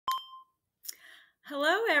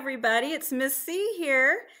Hello, everybody. It's Miss C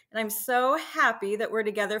here, and I'm so happy that we're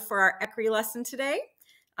together for our ECRI lesson today.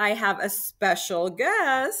 I have a special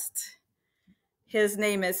guest. His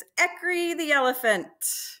name is ECRI the Elephant.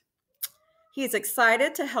 He's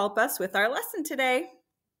excited to help us with our lesson today.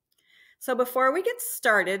 So before we get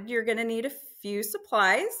started, you're going to need a few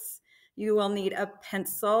supplies. You will need a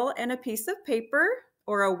pencil and a piece of paper,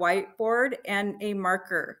 or a whiteboard and a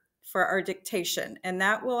marker for our dictation, and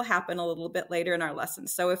that will happen a little bit later in our lesson.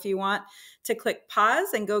 So if you want to click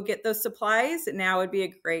pause and go get those supplies, now would be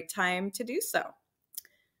a great time to do so.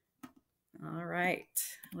 All right,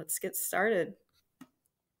 let's get started.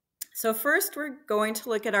 So first, we're going to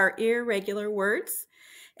look at our irregular words,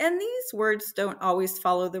 and these words don't always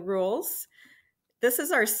follow the rules. This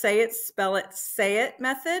is our say it, spell it, say it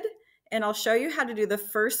method, and I'll show you how to do the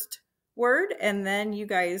first word, and then you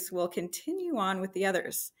guys will continue on with the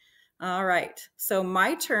others. All right, so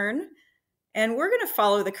my turn, and we're going to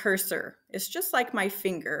follow the cursor. It's just like my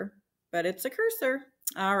finger, but it's a cursor.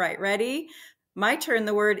 All right, ready? My turn,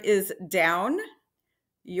 the word is down.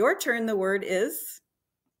 Your turn, the word is,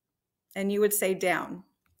 and you would say down.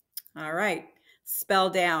 All right, spell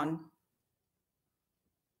down.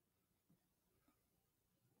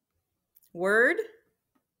 Word,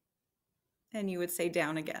 and you would say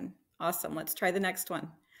down again. Awesome, let's try the next one.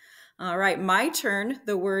 All right, my turn,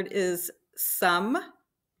 the word is some.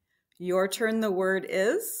 Your turn, the word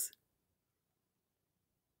is,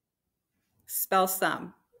 spell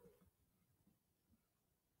some.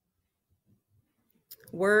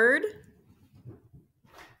 Word,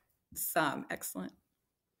 some, excellent.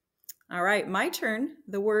 All right, my turn,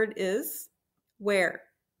 the word is where.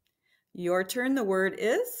 Your turn, the word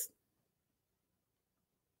is,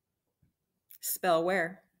 spell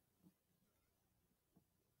where.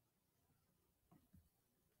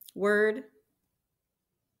 Word,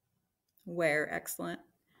 where, excellent.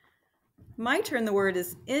 My turn, the word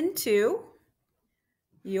is into.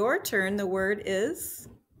 Your turn, the word is,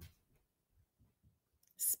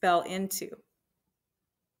 spell into.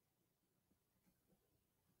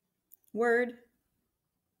 Word,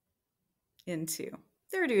 into.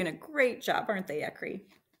 They're doing a great job, aren't they, ECRI?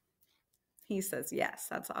 He says yes,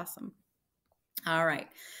 that's awesome. All right,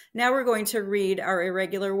 now we're going to read our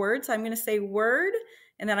irregular words. I'm going to say word,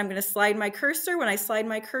 and then I'm going to slide my cursor. When I slide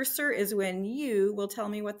my cursor is when you will tell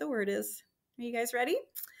me what the word is. Are you guys ready?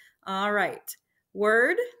 All right,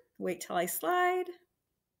 word, wait till I slide.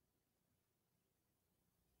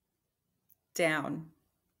 Down.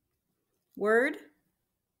 Word,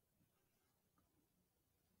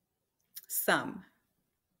 some.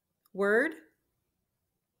 Word,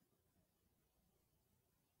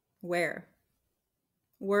 where.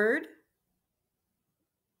 Word,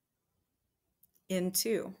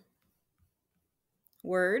 into.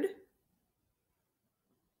 Word,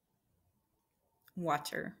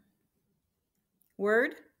 water.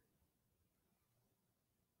 Word,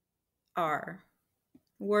 are.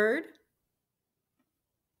 Word,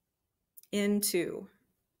 into.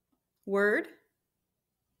 Word,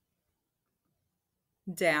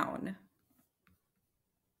 down.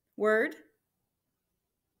 Word,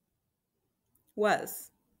 was.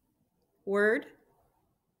 Word,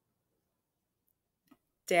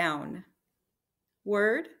 down.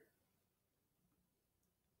 Word,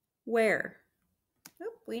 where.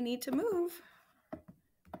 Oh, we need to move.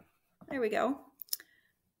 There we go.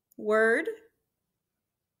 Word,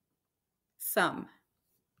 some.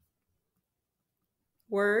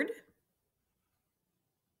 Word,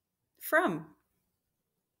 from.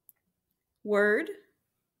 Word,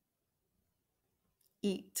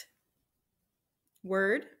 eat.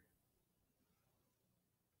 Word,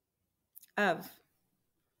 of.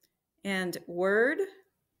 And word,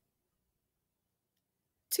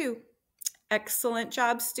 to. Excellent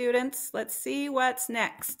job, students. Let's see what's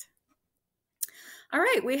next. All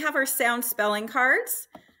right, we have our sound spelling cards.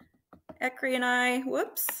 ECRI and I,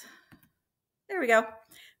 whoops. There we go.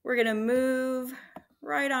 We're going to move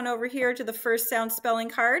right on over here to the first sound spelling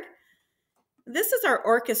card. This is our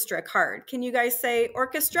orchestra card. Can you guys say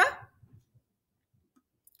orchestra?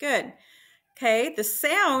 Good. Okay, the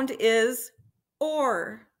sound is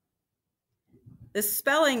or. The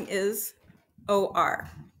spelling is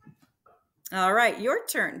O-R. All right, your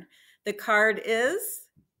turn. The card is,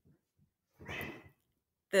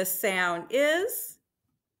 the sound is,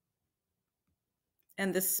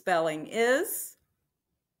 and the spelling is.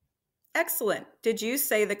 Excellent. Did you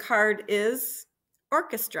say the card is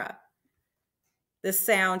orchestra? The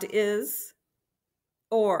sound is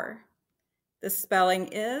or. The spelling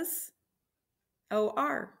is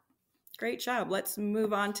O-R. Great job. Let's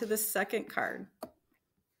move on to the second card.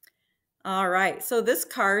 All right, so this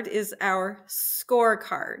card is our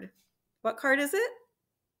scorecard. What card is it?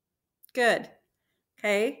 Good.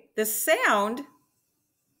 Okay, the sound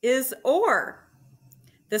is or.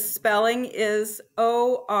 The spelling is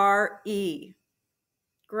O-R-E.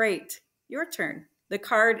 Great. Your turn. The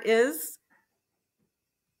card is,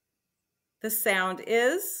 the sound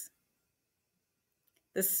is,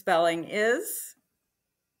 the spelling is.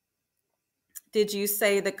 Did you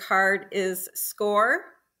say the card is score?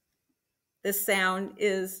 The sound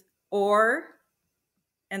is or,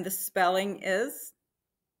 and the spelling is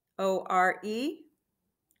O-R-E.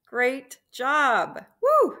 Great job.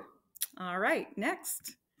 Woo! All right,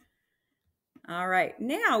 next. All right,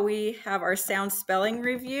 now we have our sound spelling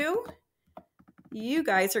review. You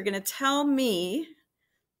guys are going to tell me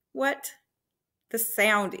what the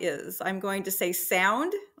sound is. I'm going to say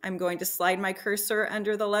sound. I'm going to slide my cursor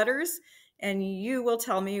under the letters, and you will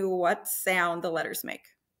tell me what sound the letters make.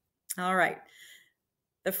 All right.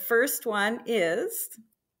 The first one is,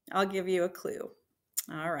 I'll give you a clue.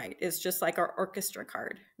 All right. It's just like our orchestra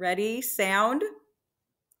card. Ready? Sound.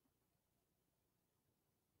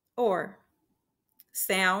 Or.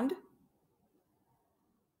 Sound.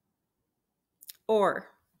 Or.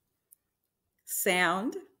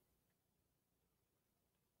 Sound.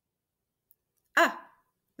 Ah,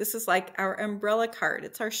 this is like our umbrella card.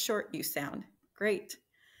 It's our short U sound. Great.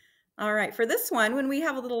 All right, for this one, when we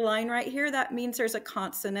have a little line right here, that means there's a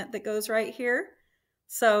consonant that goes right here.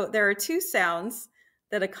 So there are two sounds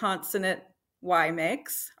that a consonant Y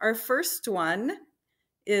makes. Our first one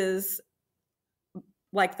is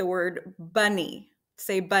like the word bunny.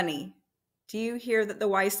 Say bunny. Do you hear that the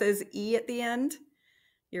Y says E at the end?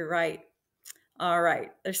 You're right. All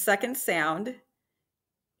right, their second sound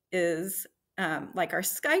is like our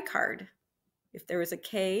sky card. If there was a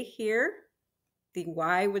K here, the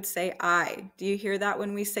Y would say I. Do you hear that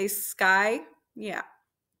when we say sky? Yeah.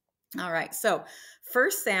 All right, so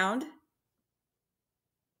first sound,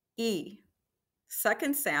 E.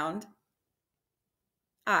 Second sound,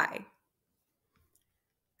 I.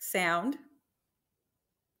 Sound,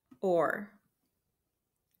 or.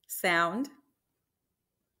 Sound,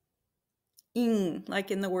 ing,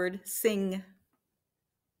 like in the word sing.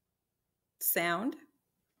 Sound,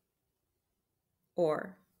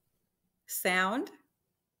 or. Sound,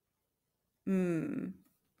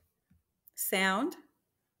 Sound,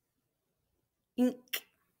 ink.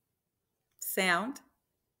 Sound,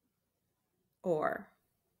 or.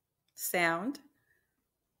 Sound,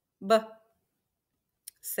 b.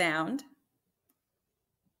 Sound,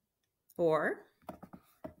 or.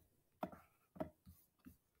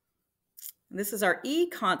 This is our E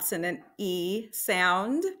consonant, E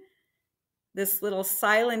sound. This little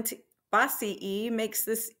silent bossy E makes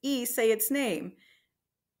this E say its name,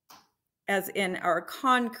 as in our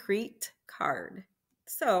concrete card.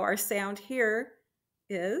 So our sound here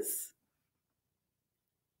is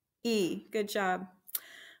E. Good job.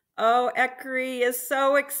 Oh, ECRI is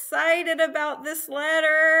so excited about this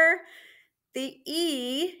letter. The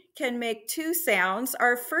E can make two sounds.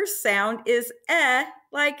 Our first sound is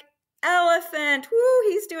like elephant. Woo,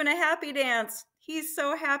 he's doing a happy dance. He's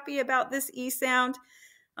so happy about this E sound.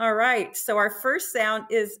 All right, so our first sound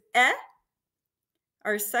is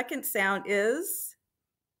Our second sound is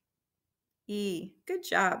E. Good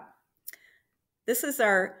job. This is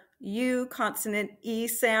our U consonant E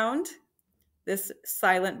sound. This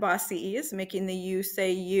silent bossy E is making the U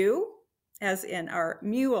say U, as in our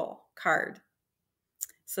mule card.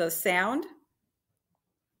 So sound,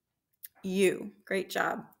 U. Great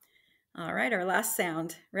job. All right, our last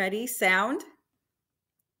sound. Ready? Sound,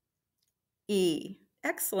 E.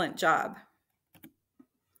 Excellent job.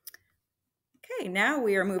 Okay, now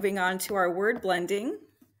we are moving on to our word blending.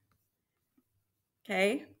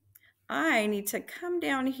 Okay, I need to come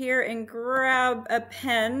down here and grab a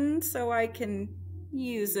pen so I can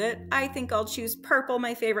use it. I think I'll choose purple,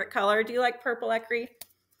 my favorite color. Do you like purple, ECRI?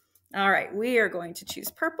 All right, we are going to choose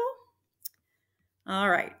purple. All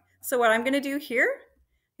right, so what I'm going to do here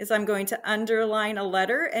is I'm going to underline a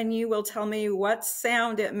letter and you will tell me what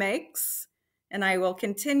sound it makes. And I will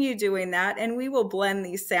continue doing that and we will blend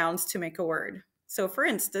these sounds to make a word. So for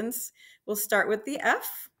instance, we'll start with the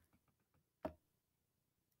F.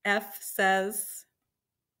 F says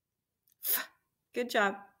F. Good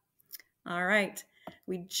job. All right.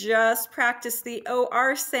 We just practiced the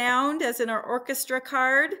OR sound as in our orchestra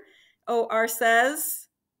card. OR says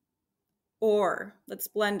or. Let's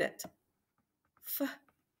blend it. F,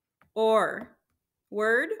 or.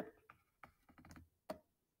 Word,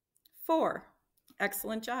 for.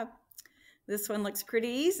 Excellent job. This one looks pretty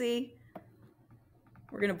easy.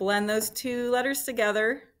 We're going to blend those two letters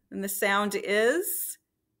together. And the sound is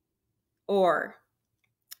or.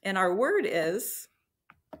 And our word is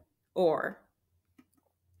or.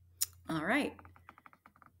 All right.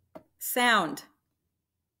 Sound.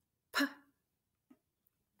 P.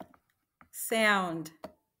 Sound.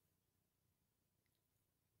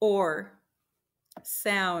 Or.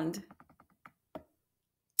 Sound.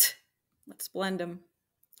 T. Let's blend them.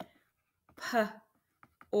 P.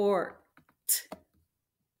 Or. T.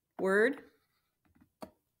 Word.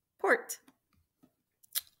 Port.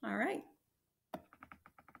 All right.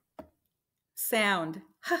 Sound.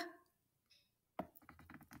 H.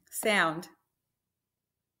 Sound.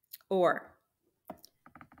 Or.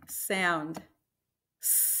 Sound.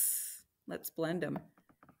 S. Let's blend them.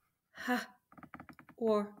 H.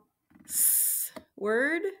 Or. S.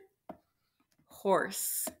 Word.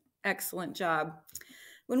 Horse. Excellent job.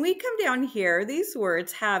 When we come down here, these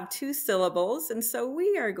words have 2 syllables, and so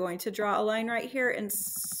we are going to draw a line right here and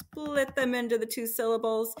split them into the 2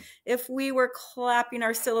 syllables. If we were clapping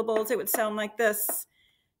our syllables, it would sound like this.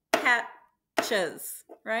 Catches,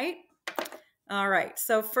 right? All right,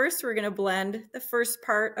 so first we're going to blend the first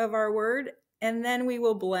part of our word, and then we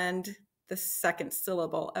will blend the second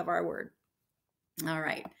syllable of our word. All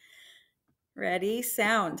right, ready?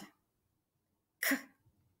 Sound. K.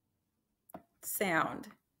 Sound.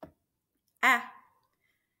 Ah.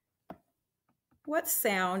 What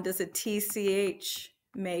sound does a TCH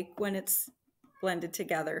make when it's blended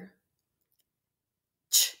together?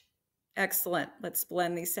 Ch. Excellent. Let's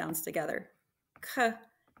blend these sounds together. K,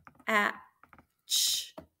 a,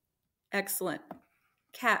 ch. Excellent.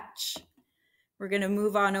 Catch. We're going to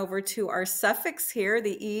move on over to our suffix here,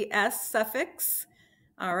 the ES suffix.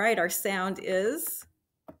 All right, our sound is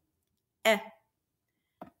eh.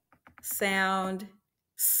 Sound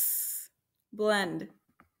s. Blend.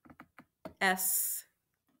 S.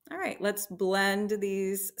 All right, let's blend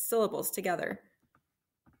these syllables together.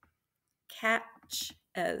 Catch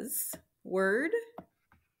as. Word.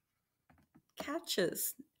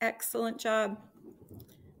 Catches. Excellent job.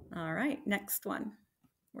 All right, next one.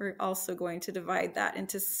 We're also going to divide that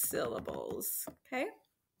into syllables, okay?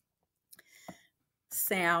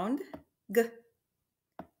 Sound. G.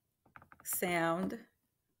 Sound.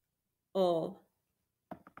 Ul.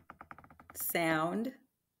 Sound.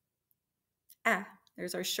 Ah,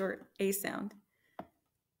 there's our short A sound.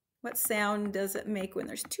 What sound does it make when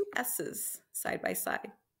there's 2 S's side by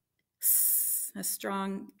side? S, a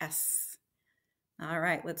strong S. All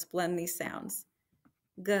right, let's blend these sounds.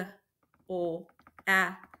 G, ul,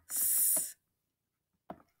 a, s.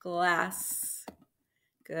 Glass.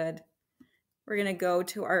 Good. We're going to go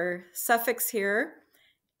to our suffix here.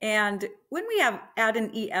 And when we add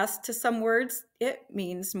an ES to some words, it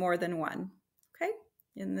means more than one. Okay?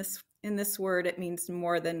 In this word, it means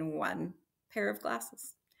more than one pair of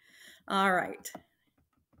glasses. All right.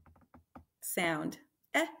 Sound.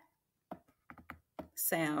 Eh.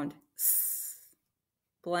 Sound. S.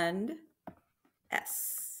 Blend.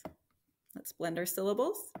 S. Let's blend our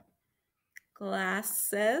syllables.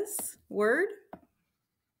 Glasses. Word.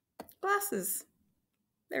 Glasses.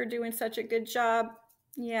 They're doing such a good job.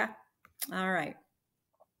 Yeah. All right.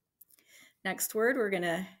 Next word, we're going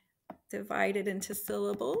to divide it into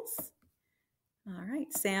syllables. All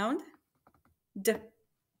right. Sound. D.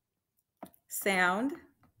 Sound.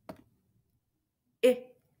 I.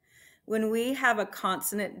 When we have a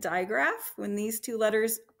consonant digraph, when these 2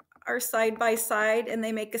 letters are side by side and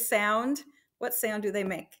they make a sound, what sound do they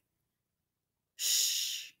make?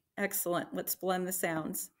 Shh. Excellent. Let's blend the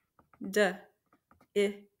sounds. D,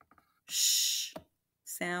 I, sh.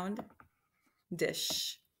 Sound.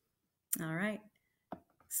 Dish. All right.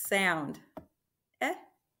 Sound. Eh.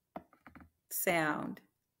 Sound.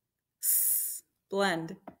 S.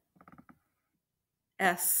 Blend.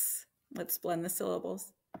 S. Let's blend the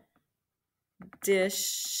syllables.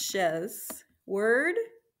 Dishes. Word.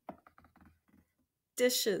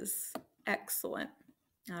 Dishes. Excellent.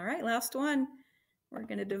 All right, last one. We're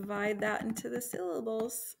going to divide that into the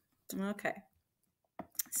syllables. Okay.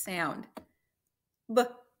 Sound. B.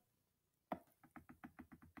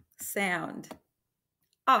 Sound.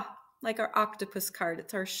 Ah, like our octopus card.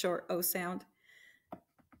 It's our short O sound.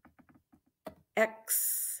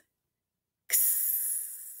 X.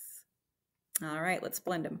 X. All right, let's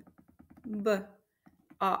blend them. B.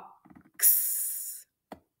 Ox.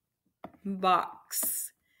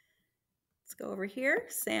 Box. Let's go over here.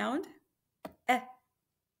 Sound. Eh.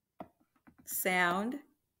 Sound.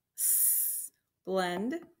 S.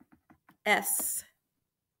 Blend. S.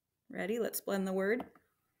 Ready? Let's blend the word.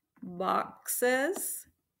 Boxes.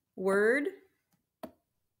 Word.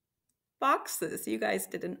 boxes. You guys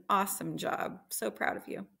did an awesome job. So proud of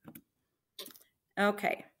you.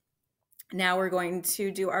 Okay, now we're going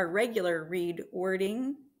to do our regular read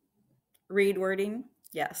wording. Read wording,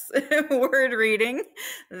 yes, word reading.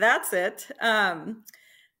 That's it. All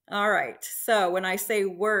right, so when I say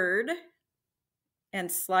word and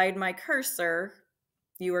slide my cursor,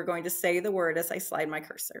 you are going to say the word as I slide my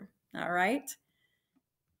cursor. All right,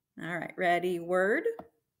 ready, word.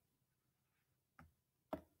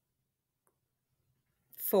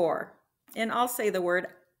 4. And I'll say the word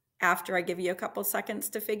after I give you a couple seconds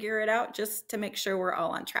to figure it out, just to make sure we're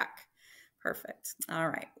all on track. Perfect. All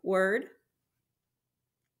right, word,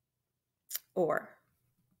 or,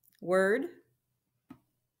 word,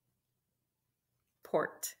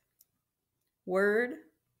 port, word,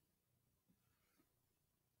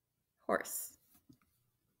 horse,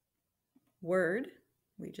 word,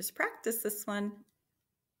 we just practiced this one,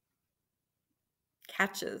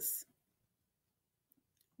 catches,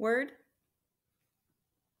 word,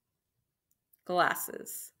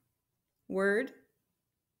 glasses, word,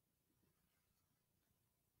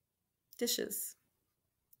 dishes,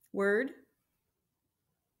 word,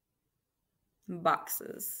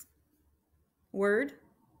 boxes, word,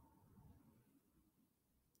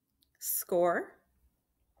 score,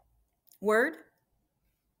 word,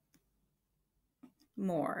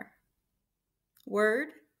 more, word,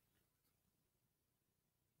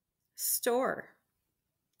 store,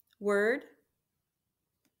 word,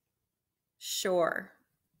 shore,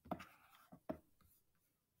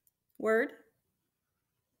 word,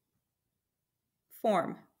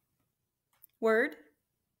 form, word,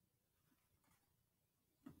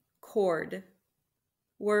 cord,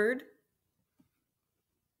 word,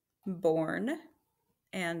 born,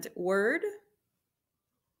 and word,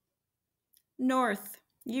 north.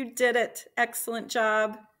 You did it. Excellent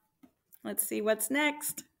job. Let's see what's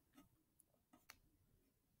next.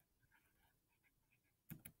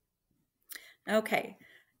 Okay,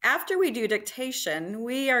 after we do dictation,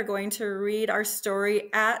 we are going to read our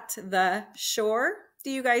story at the shore.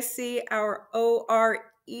 Do you guys see our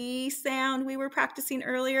O-R-E sound we were practicing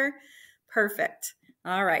earlier? Perfect.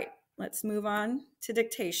 All right, let's move on to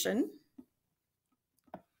dictation.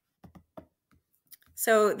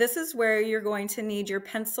 So this is where you're going to need your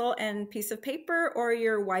pencil and piece of paper or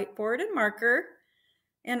your whiteboard and marker.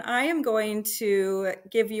 And I am going to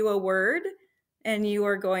give you a word and you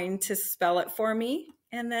are going to spell it for me.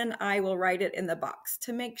 And then I will write it in the box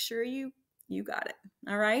to make sure you got it.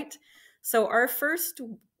 All right. So our first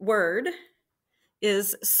word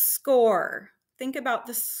is score. Think about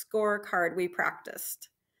the scorecard we practiced.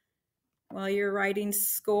 While you're writing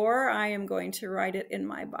score, I am going to write it in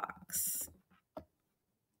my box.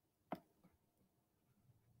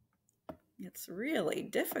 It's really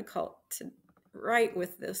difficult to write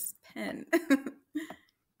with this pen.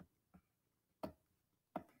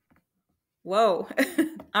 Whoa.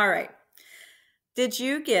 All right. Did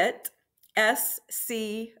you get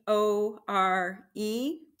S-C-O-R-E?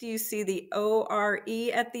 Do you see the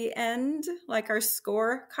O-R-E at the end, like our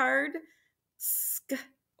scorecard?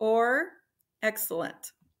 Or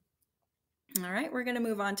excellent. All right, we're going to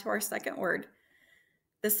move on to our second word.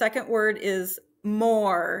 The second word is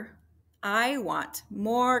more. I want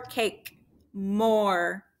more cake.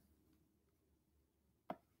 More.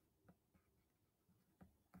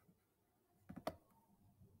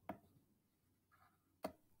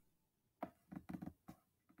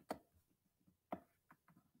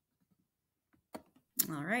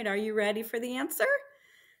 All right, are you ready for the answer?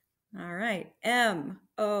 All right, M-O-R-E,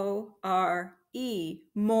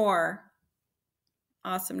 more.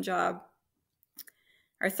 Awesome job.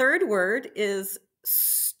 Our third word is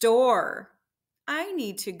store. I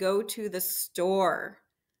need to go to the store.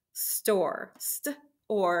 Store,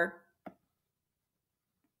 or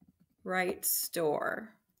right,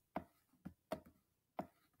 store.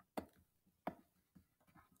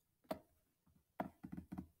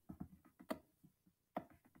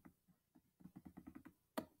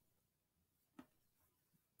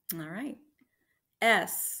 All right.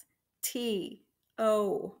 S-T-O-R-E.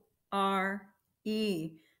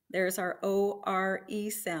 There's our O-R-E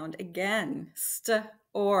sound again.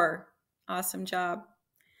 Or. Awesome job.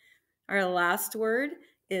 Our last word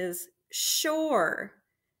is shore.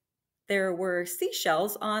 There were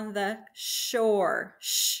seashells on the shore.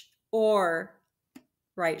 Or.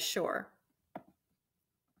 Right, shore.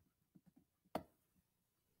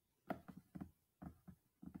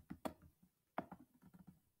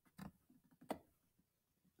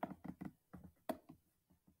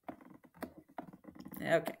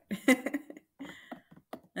 Okay.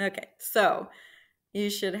 Okay, so you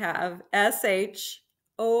should have S-H-O-R-E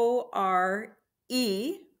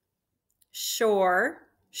O-R-E, shore,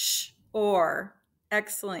 sh-or.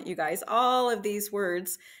 Excellent, you guys. All of these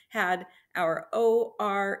words had our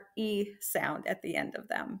O-R-E sound at the end of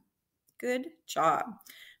them. Good job.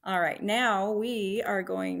 All right, now we are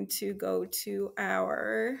going to go to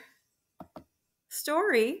our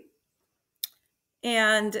story.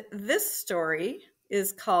 And this story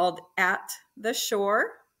is called At the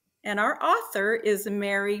Shore, and our author is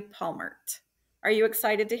Mary Palmert. Are you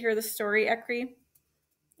excited to hear the story, ECRI?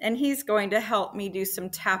 And he's going to help me do some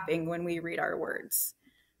tapping when we read our words.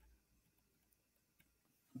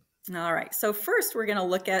 All right, so first we're going to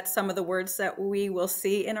look at some of the words that we will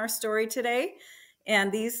see in our story today.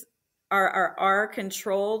 And these are our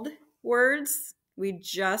R-controlled words. We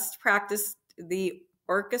just practiced the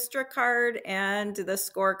orchestra card and the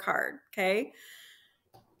score card, okay?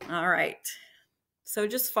 All right, so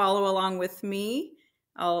just follow along with me.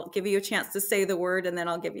 I'll give you a chance to say the word and then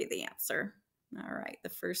I'll give you the answer. All right, the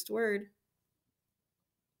first word,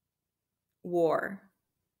 war,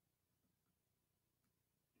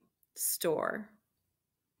 store,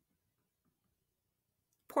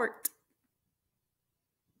 port,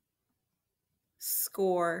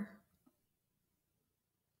 score,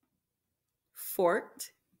 fort,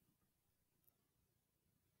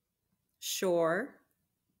 shore,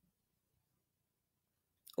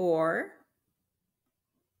 or,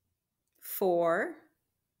 for,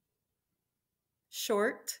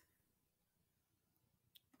 short,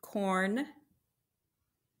 corn,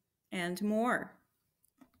 and more.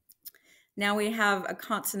 Now we have a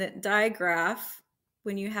consonant digraph.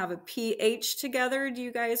 When you have a PH together, do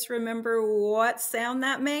you guys remember what sound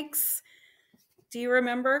that makes? Do you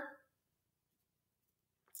remember?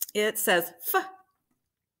 It says F.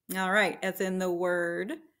 All right, as in the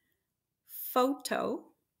word photo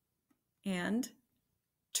and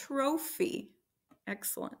trophy.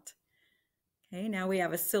 Excellent. Okay, now we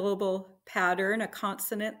have a syllable pattern, a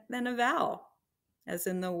consonant, then a vowel, as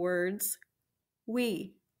in the words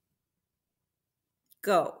we,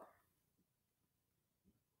 go,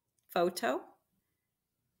 photo,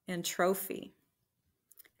 and trophy.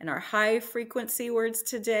 And our high frequency words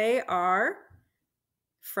today are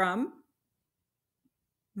from,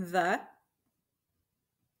 the,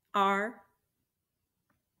 are,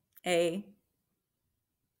 a,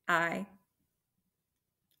 I,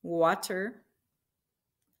 water,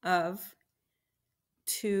 of,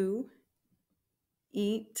 to,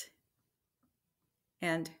 eat,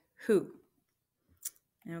 and who.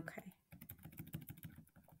 Okay.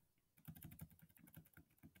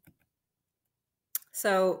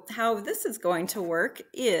 So how this is going to work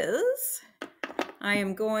is I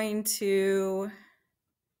am going to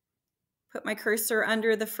put my cursor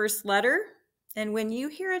under the first letter, and when you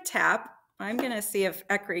hear a tap, I'm going to see if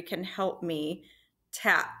ECRI can help me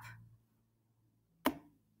tap.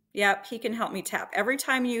 Yep, he can help me tap. Every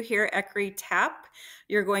time you hear ECRI tap,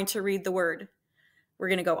 you're going to read the word. We're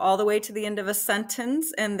going to go all the way to the end of a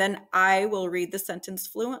sentence, and then I will read the sentence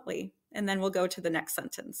fluently, and then we'll go to the next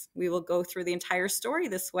sentence. We will go through the entire story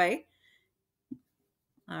this way.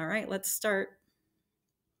 All right, let's start.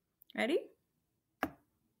 Ready?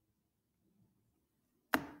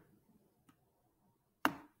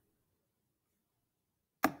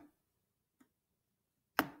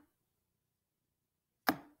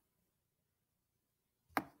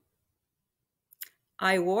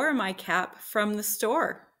 I wore my cap from the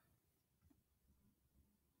store.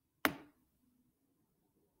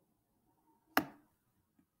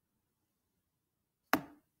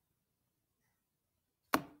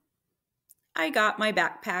 I got my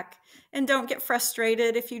backpack. And don't get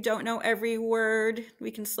frustrated if you don't know every word. We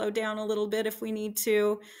can slow down a little bit if we need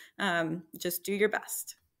to. Just do your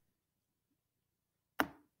best.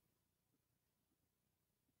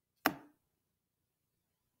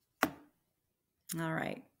 All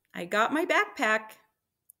right, I got my backpack.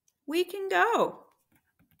 We can go.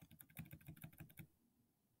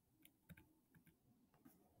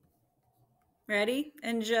 Ready?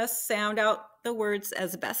 And just sound out the words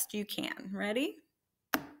as best you can. Ready?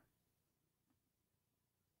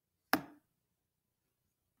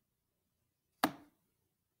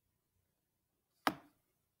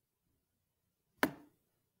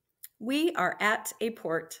 We are at a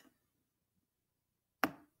port.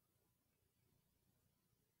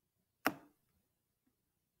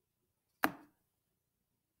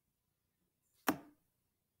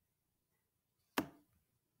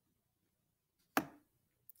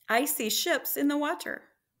 I see ships in the water.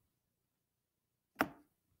 Oh,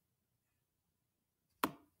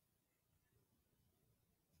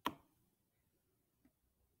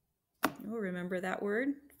 remember that word?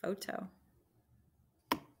 Photo.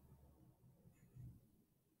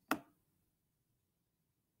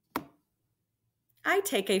 I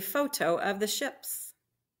take a photo of the ships.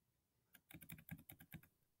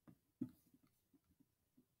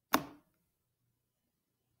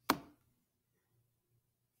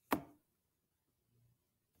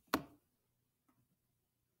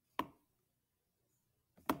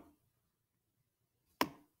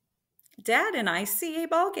 Dad and I see a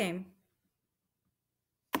ball game.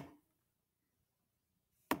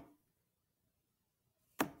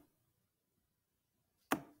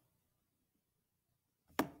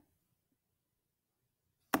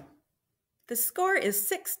 The score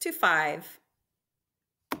is 6-5.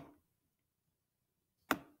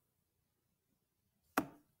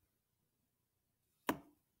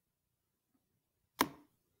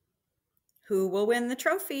 Who will win the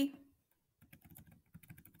trophy?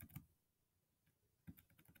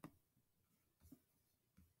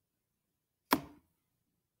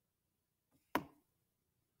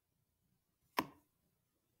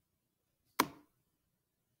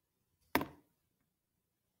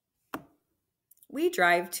 We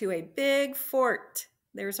drive to a big fort.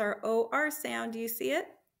 There's our OR sound. Do you see it?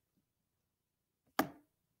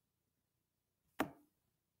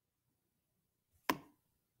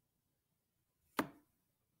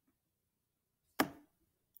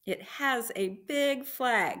 It has a big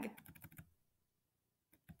flag.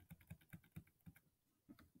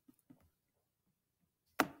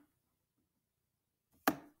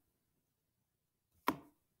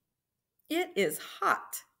 It is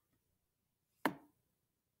hot.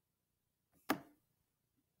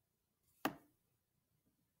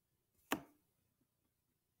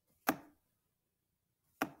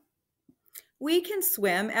 We can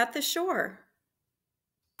swim at the shore.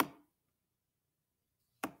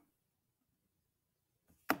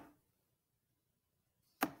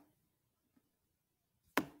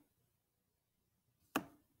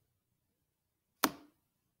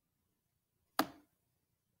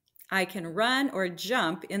 I can run or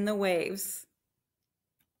jump in the waves.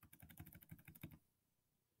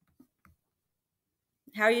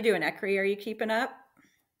 How are you doing, ECRI? Are you keeping up?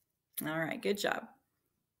 All right, good job.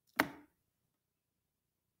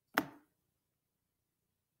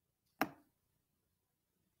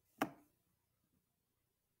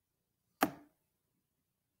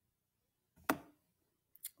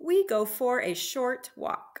 We go for a short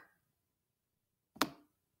walk.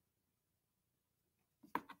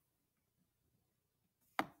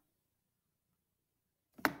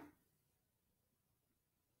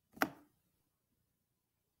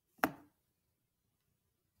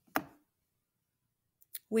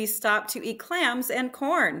 We stop to eat clams and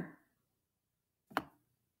corn.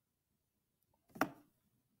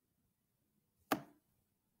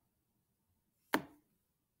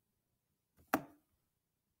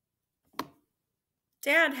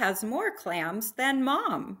 Dad has more clams than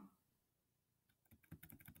Mom.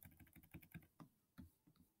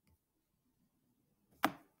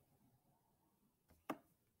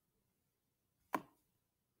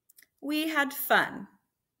 We had fun.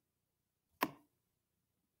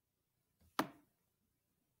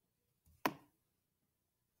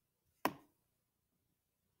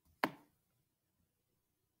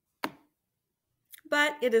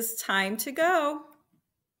 But it is time to go.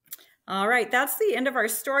 All right, that's the end of our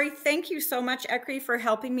story. Thank you so much, ECRI, for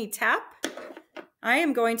helping me tap. I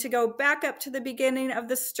am going to go back up to the beginning of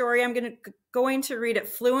the story. I'm going to read it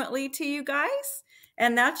fluently to you guys.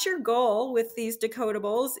 And that's your goal with these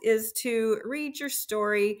decodables, is to read your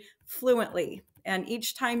story fluently. And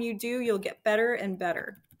each time you do, you'll get better and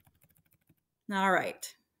better. All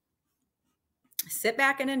right. Sit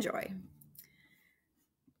back and enjoy.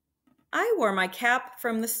 I wore my cap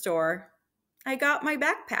from the store. I got my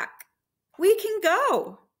backpack. We can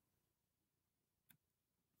go.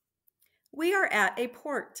 We are at a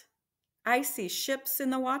port. I see ships in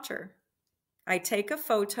the water. I take a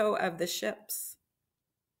photo of the ships.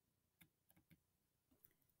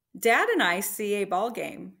 Dad and I see a ball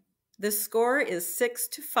game. The score is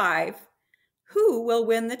 6-5. Who will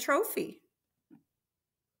win the trophy?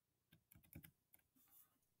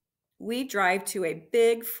 We drive to a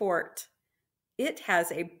big fort. It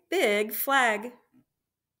has a big flag.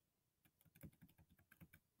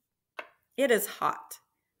 It is hot.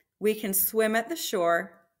 We can swim at the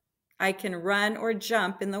shore. I can run or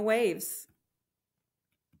jump in the waves.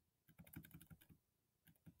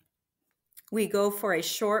 We go for a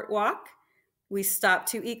short walk. We stop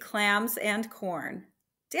to eat clams and corn.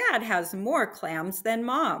 Dad has more clams than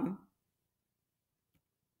Mom.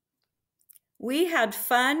 We had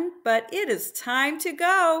fun, but it is time to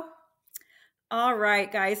go. All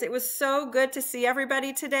right, guys, it was so good to see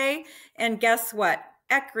everybody today. And guess what?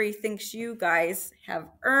 ECRI thinks you guys have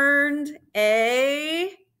earned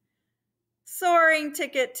a soaring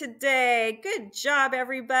ticket today. Good job,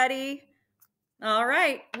 everybody. All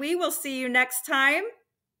right, we will see you next time.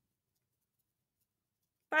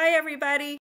 Bye, everybody.